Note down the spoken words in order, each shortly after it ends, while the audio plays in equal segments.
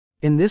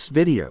In this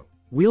video,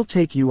 we'll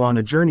take you on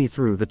a journey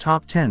through the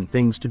top 10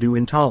 things to do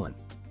in Tallinn.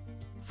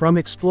 From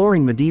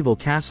exploring medieval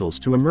castles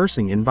to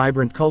immersing in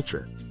vibrant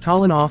culture,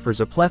 Tallinn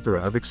offers a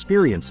plethora of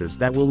experiences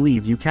that will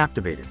leave you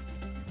captivated.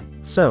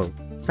 So,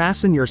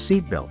 fasten your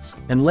seatbelts,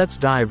 and let's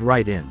dive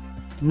right in.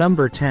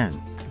 Number 10.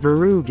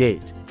 Võru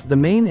Gate. The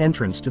main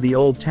entrance to the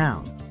Old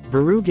Town.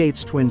 Võru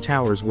Gate's twin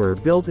towers were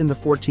built in the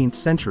 14th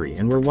century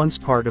and were once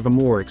part of a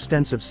more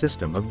extensive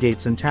system of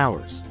gates and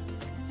towers.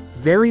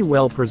 Very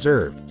well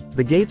preserved,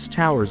 the gate's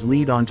towers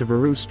lead onto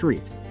Võru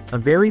Street, a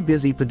very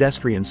busy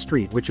pedestrian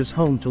street which is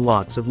home to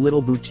lots of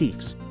little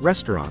boutiques,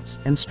 restaurants,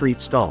 and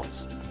street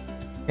stalls.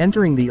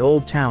 Entering the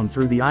Old Town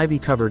through the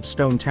ivy-covered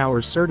stone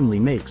towers certainly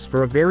makes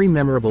for a very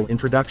memorable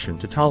introduction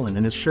to Tallinn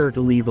and is sure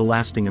to leave a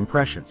lasting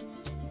impression.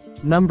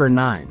 Number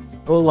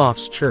 9.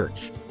 Olaf's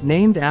Church.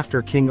 Named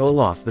after King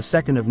Olaf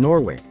II of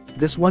Norway,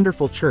 this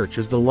wonderful church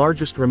is the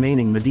largest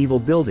remaining medieval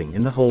building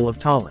in the whole of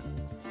Tallinn.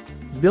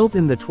 Built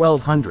in the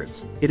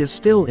 1200s, it is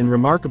still in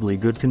remarkably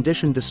good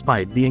condition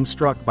despite being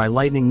struck by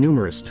lightning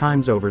numerous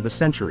times over the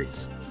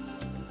centuries.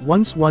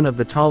 Once one of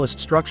the tallest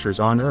structures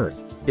on Earth,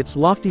 its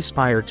lofty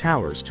spire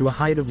towers to a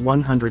height of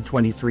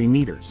 123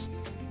 meters.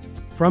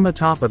 From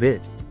atop of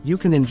it, you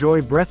can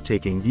enjoy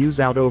breathtaking views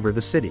out over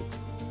the city.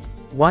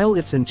 While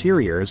its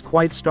interior is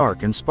quite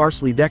stark and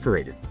sparsely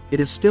decorated,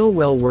 it is still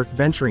well worth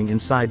venturing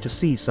inside to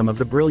see some of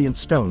the brilliant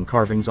stone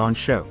carvings on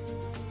show.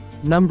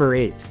 Number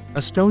 8.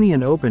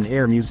 Estonian Open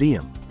Air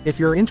Museum. If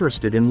you're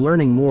interested in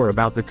learning more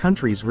about the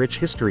country's rich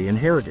history and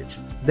heritage,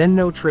 then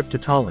no trip to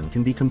Tallinn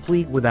can be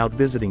complete without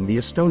visiting the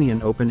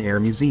Estonian Open Air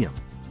Museum.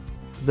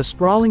 The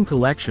sprawling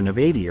collection of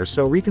 80 or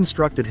so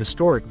reconstructed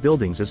historic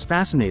buildings is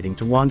fascinating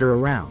to wander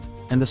around,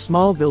 and the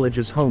small village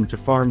is home to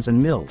farms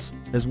and mills,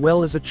 as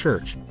well as a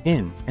church,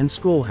 inn, and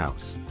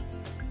schoolhouse.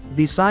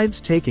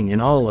 Besides taking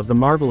in all of the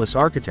marvelous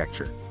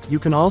architecture, you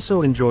can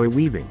also enjoy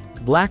weaving,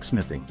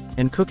 blacksmithing,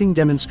 and cooking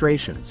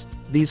demonstrations.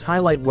 These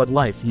highlight what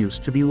life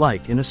used to be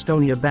like in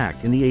Estonia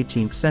back in the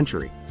 18th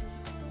century.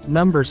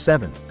 Number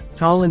 7.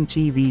 Tallinn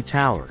TV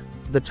Tower.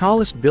 The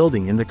tallest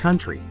building in the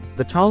country,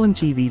 the Tallinn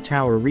TV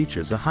Tower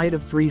reaches a height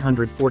of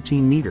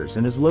 314 meters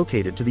and is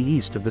located to the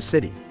east of the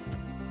city.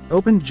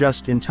 Opened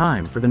just in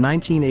time for the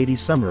 1980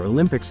 Summer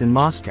Olympics in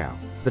Moscow,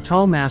 the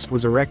tall mast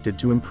was erected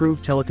to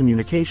improve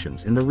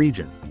telecommunications in the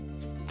region.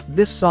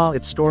 This saw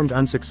it stormed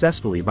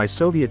unsuccessfully by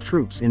Soviet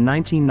troops in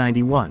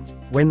 1991,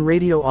 when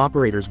radio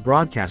operators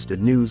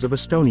broadcasted news of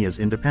Estonia's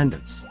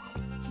independence.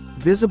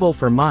 Visible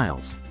for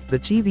miles, the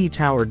TV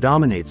tower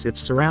dominates its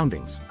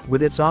surroundings,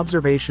 with its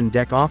observation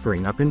deck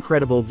offering up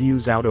incredible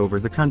views out over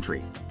the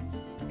country.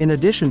 In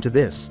addition to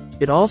this,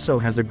 it also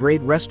has a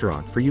great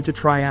restaurant for you to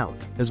try out,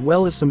 as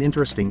well as some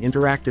interesting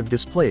interactive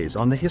displays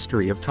on the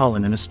history of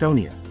Tallinn and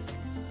Estonia.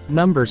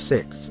 Number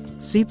 6.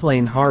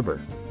 Seaplane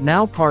Harbor.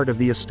 Now part of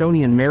the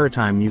Estonian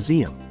Maritime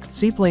Museum,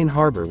 Seaplane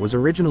Harbor was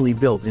originally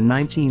built in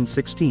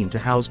 1916 to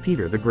house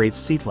Peter the Great's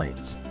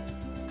seaplanes.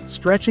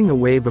 Stretching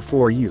away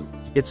before you,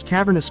 its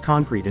cavernous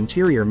concrete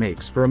interior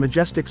makes for a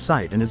majestic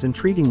sight and is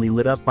intriguingly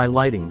lit up by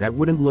lighting that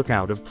wouldn't look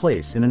out of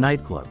place in a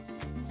nightclub.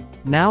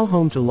 Now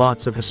home to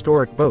lots of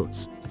historic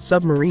boats,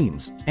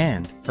 submarines,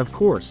 and, of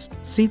course,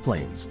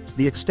 seaplanes,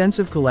 the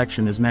extensive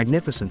collection is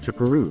magnificent to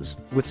peruse,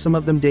 with some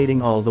of them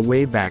dating all the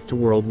way back to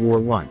World War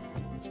I.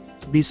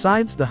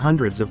 Besides the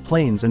hundreds of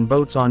planes and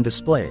boats on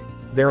display,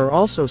 there are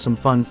also some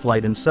fun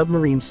flight and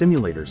submarine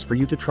simulators for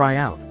you to try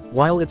out,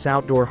 while its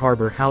outdoor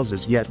harbor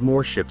houses yet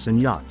more ships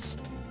and yachts.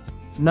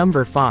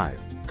 Number 5.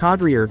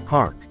 Kadriorg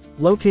Park.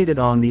 Located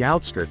on the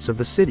outskirts of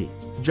the city,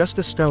 just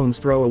a stone's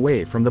throw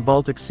away from the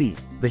Baltic Sea,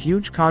 the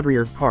huge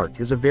Kadriorg Park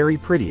is a very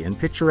pretty and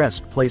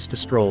picturesque place to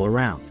stroll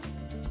around.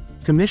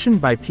 Commissioned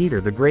by Peter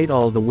the Great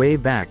all the way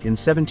back in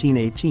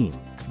 1718,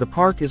 the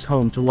park is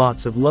home to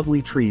lots of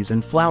lovely trees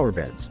and flower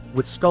beds,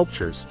 with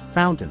sculptures,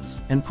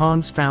 fountains, and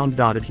ponds found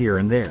dotted here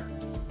and there.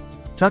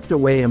 Tucked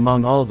away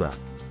among all the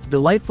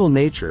delightful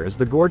nature is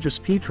the gorgeous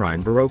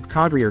Petrine Baroque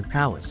Kadriorg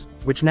Palace,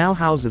 which now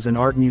houses an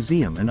art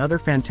museum and other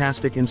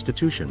fantastic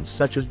institutions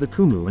such as the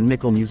Kumu and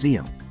Mikkel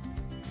Museum.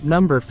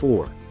 Number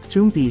 4.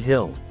 Toompea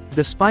Hill.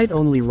 Despite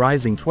only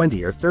rising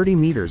 20 or 30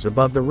 meters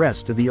above the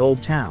rest of the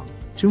Old Town,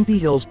 Toompea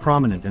Hill's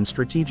prominent and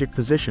strategic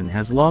position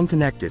has long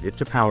connected it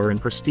to power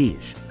and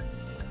prestige.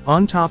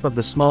 On top of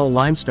the small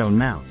limestone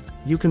mount,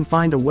 you can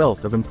find a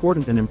wealth of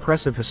important and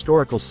impressive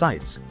historical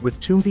sites, with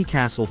Toompea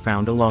Castle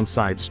found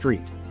alongside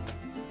street.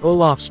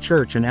 Olaf's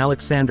Church and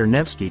Alexander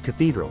Nevsky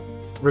Cathedral.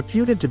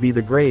 Reputed to be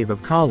the grave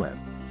of Kalev,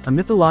 a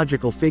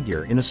mythological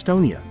figure in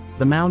Estonia,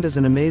 the mound is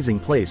an amazing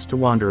place to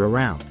wander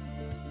around.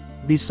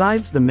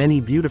 Besides the many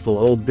beautiful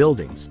old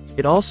buildings,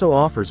 it also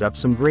offers up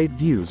some great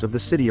views of the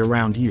city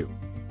around you.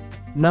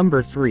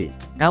 Number 3.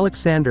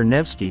 Alexander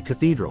Nevsky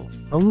Cathedral.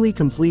 Only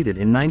completed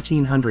in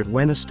 1900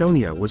 when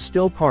Estonia was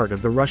still part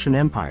of the Russian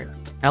Empire,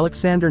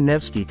 Alexander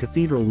Nevsky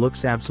Cathedral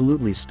looks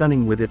absolutely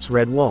stunning with its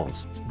red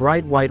walls,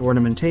 bright white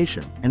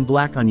ornamentation, and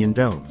black onion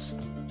domes.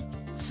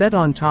 Set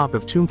on top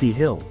of Toompea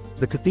Hill,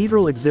 the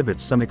cathedral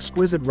exhibits some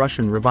exquisite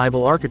Russian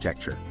Revival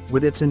architecture,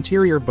 with its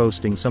interior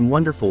boasting some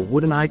wonderful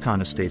wooden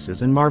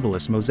iconostases and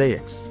marvelous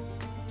mosaics.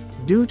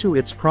 Due to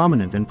its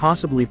prominent and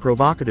possibly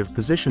provocative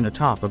position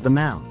atop of the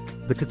mound,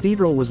 the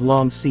cathedral was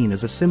long seen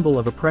as a symbol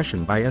of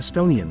oppression by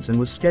Estonians and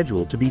was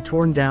scheduled to be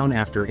torn down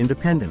after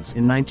independence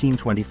in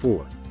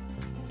 1924.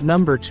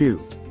 Number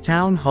 2.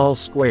 Town Hall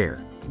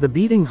Square. The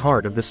beating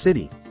heart of the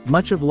city,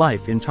 much of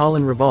life in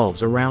Tallinn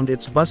revolves around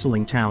its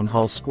bustling Town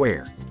Hall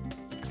Square.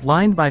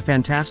 Lined by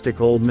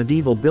fantastic old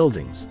medieval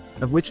buildings,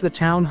 of which the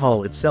town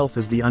hall itself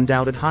is the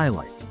undoubted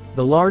highlight,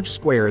 the large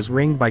square is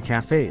ringed by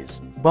cafes,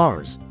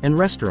 bars, and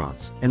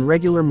restaurants, and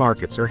regular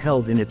markets are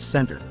held in its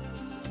center.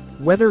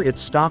 Whether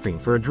it's stopping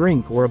for a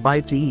drink or a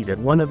bite to eat at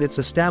one of its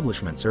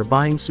establishments or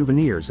buying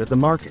souvenirs at the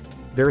market,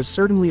 there is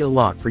certainly a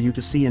lot for you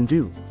to see and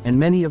do, and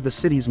many of the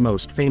city's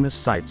most famous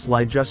sights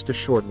lie just a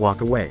short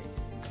walk away.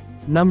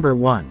 Number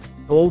 1.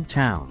 Old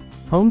Town.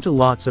 Home to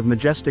lots of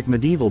majestic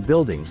medieval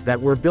buildings that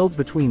were built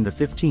between the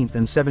 15th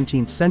and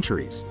 17th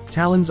centuries,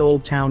 Tallinn's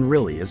Old Town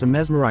really is a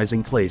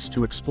mesmerizing place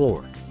to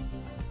explore.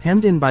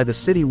 Hemmed in by the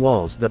city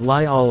walls that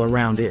lie all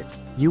around it,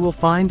 you will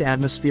find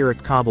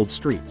atmospheric cobbled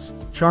streets,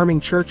 charming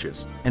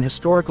churches, and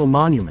historical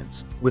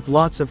monuments, with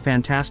lots of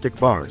fantastic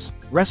bars,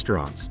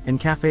 restaurants,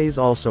 and cafes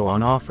also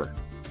on offer.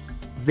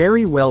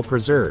 Very well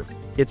preserved,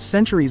 its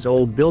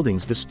centuries-old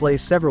buildings display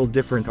several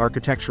different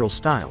architectural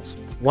styles,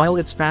 while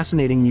its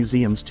fascinating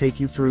museums take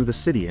you through the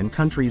city and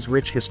country's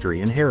rich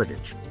history and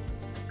heritage.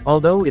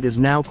 Although it is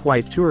now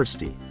quite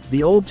touristy,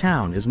 the Old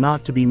Town is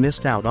not to be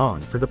missed out on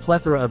for the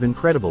plethora of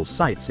incredible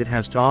sights it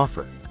has to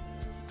offer.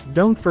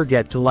 Don't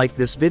forget to like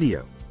this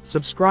video,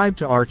 subscribe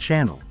to our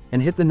channel,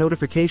 and hit the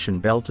notification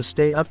bell to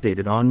stay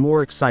updated on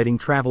more exciting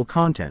travel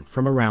content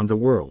from around the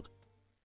world.